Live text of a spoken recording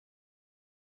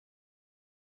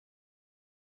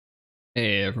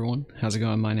Hey everyone, how's it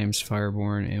going? My name's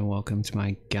Fireborn and welcome to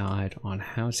my guide on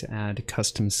how to add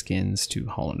custom skins to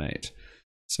Hollow Knight.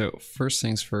 So first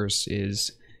things first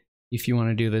is, if you want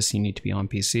to do this, you need to be on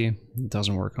PC. It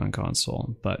doesn't work on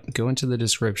console, but go into the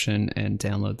description and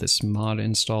download this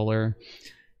ModInstaller,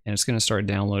 and it's going to start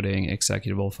downloading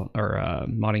executable or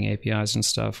modding APIs and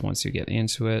stuff. Once you get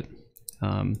into it,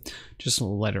 just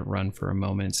let it run for a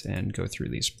moment and go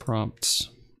through these prompts.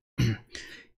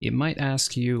 It might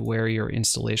ask you where your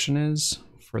installation is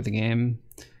for the game.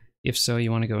 If so,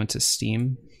 you want to go into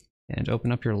Steam and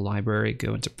open up your library,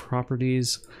 go into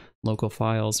Properties, Local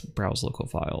Files, Browse Local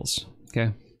Files,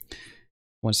 okay?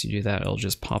 Once you do that, it'll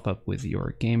just pop up with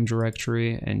your game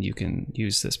directory, and you can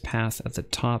use this path at the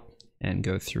top and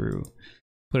go through,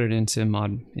 put it into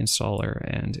ModInstaller,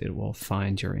 and it will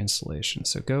find your installation.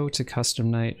 So go to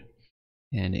CustomKnight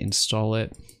and install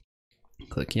it.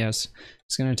 Click yes.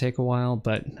 It's going to take a while,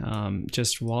 but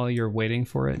just while you're waiting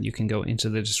for it, you can go into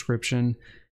the description,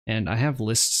 and I have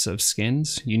lists of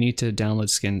skins. You need to download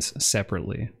skins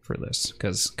separately for this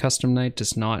because CustomKnight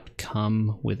does not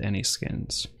come with any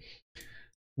skins.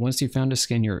 Once you've found a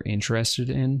skin you're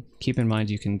interested in, keep in mind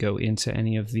you can go into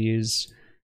any of these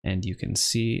and you can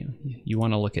see, you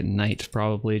want to look at Knight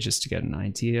probably just to get an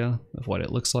idea of what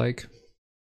it looks like.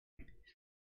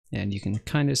 And you can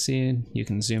kind of see, you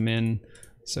can zoom in.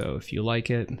 So if you like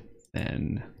it,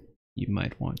 then you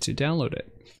might want to download it.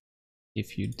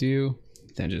 If you do,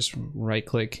 then just right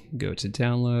click, go to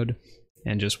download,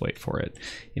 and just wait for it.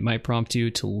 It might prompt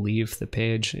you to leave the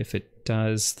page. If it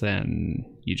does, then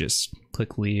you just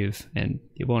click leave, and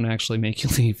it won't actually make you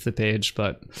leave the page,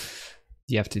 but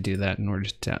you have to do that in order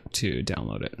to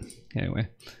download it. Anyway,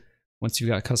 once you've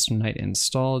got CustomKnight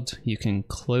installed, you can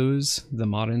close the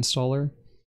ModInstaller,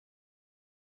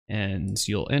 and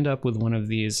you'll end up with one of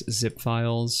these zip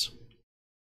files.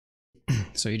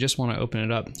 So you just want to open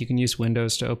it up. You can use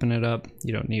Windows to open it up.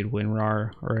 You don't need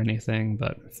WinRAR or anything,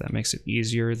 but if that makes it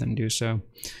easier, then do so.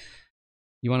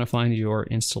 You want to find your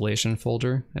installation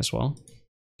folder as well.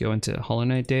 Go into Hollow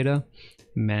Knight Data,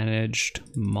 Managed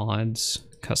Mods,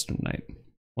 CustomKnight.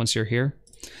 Once you're here,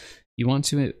 you want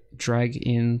to drag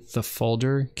in the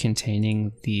folder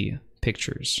containing the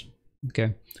pictures.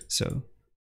 Okay, so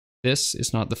this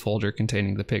is not the folder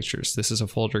containing the pictures. This is a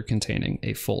folder containing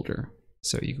a folder.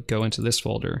 So you go into this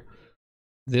folder.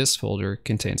 This folder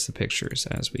contains the pictures,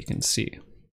 as we can see.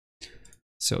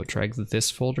 So drag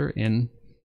this folder in,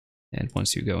 and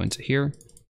once you go into here,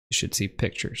 you should see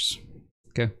pictures.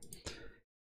 Okay,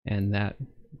 and that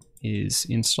is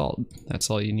installed. That's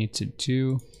all you need to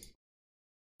do.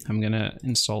 I'm gonna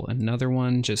install another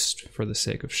one just for the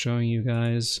sake of showing you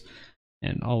guys.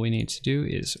 And all we need to do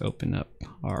is open up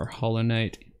our Hollow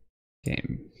Knight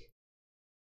game.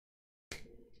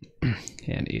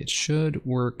 And it should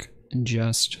work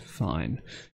just fine.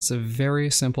 It's a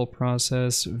very simple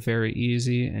process, very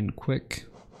easy and quick.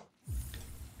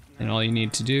 And all you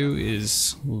need to do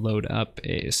is load up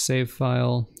a save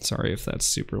file. Sorry if that's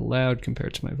super loud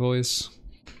compared to my voice.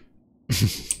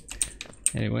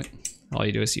 Anyway, all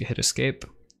you do is you hit escape,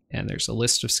 and there's a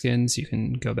list of skins. You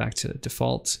can go back to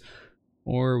default.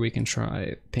 Or we can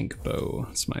try Pink Bow.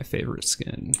 It's my favorite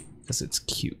skin because it's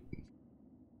cute.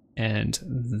 And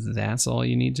that's all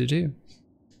you need to do.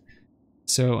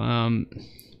 So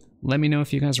let me know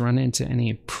if you guys run into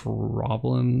any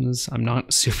problems. I'm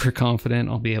not super confident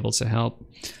I'll be able to help.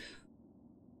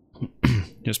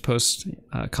 Just post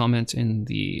a comment in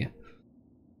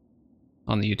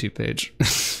on the YouTube page.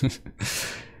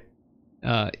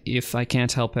 If I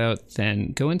can't help out,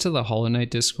 then go into the Hollow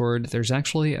Knight Discord. There's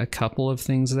actually a couple of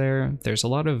things there. There's a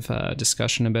lot of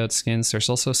discussion about skins. There's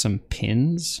also some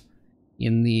pins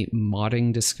in the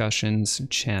modding discussions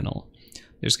channel.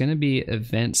 There's going to be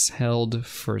events held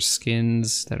for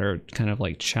skins that are kind of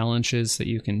like challenges that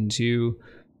you can do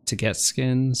to get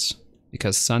skins,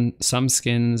 because some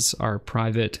skins are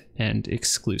private and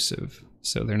exclusive.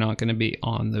 So they're not going to be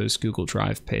on those Google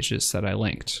Drive pages that I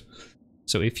linked.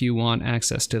 So if you want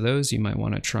access to those, you might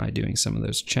want to try doing some of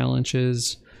those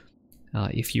challenges.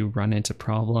 If you run into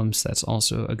problems, that's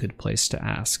also a good place to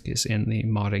ask, is in the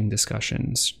modding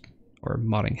discussions, or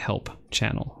modding help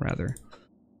channel, rather.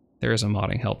 There is a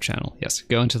modding help channel. Yes,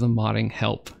 go into the modding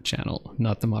help channel,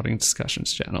 not the modding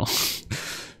discussions channel.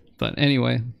 But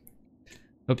anyway,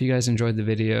 hope you guys enjoyed the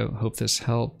video. Hope this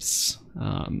helps.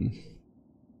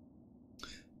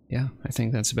 Yeah, I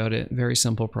think that's about it. Very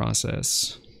simple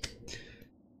process.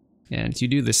 And you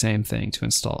do the same thing to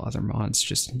install other mods.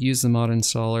 Just use the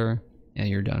ModInstaller and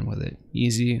you're done with it.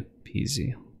 Easy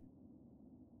peasy.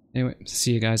 Anyway,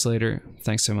 see you guys later.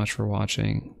 Thanks so much for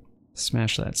watching.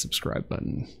 Smash that subscribe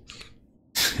button.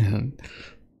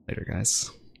 Later,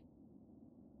 guys.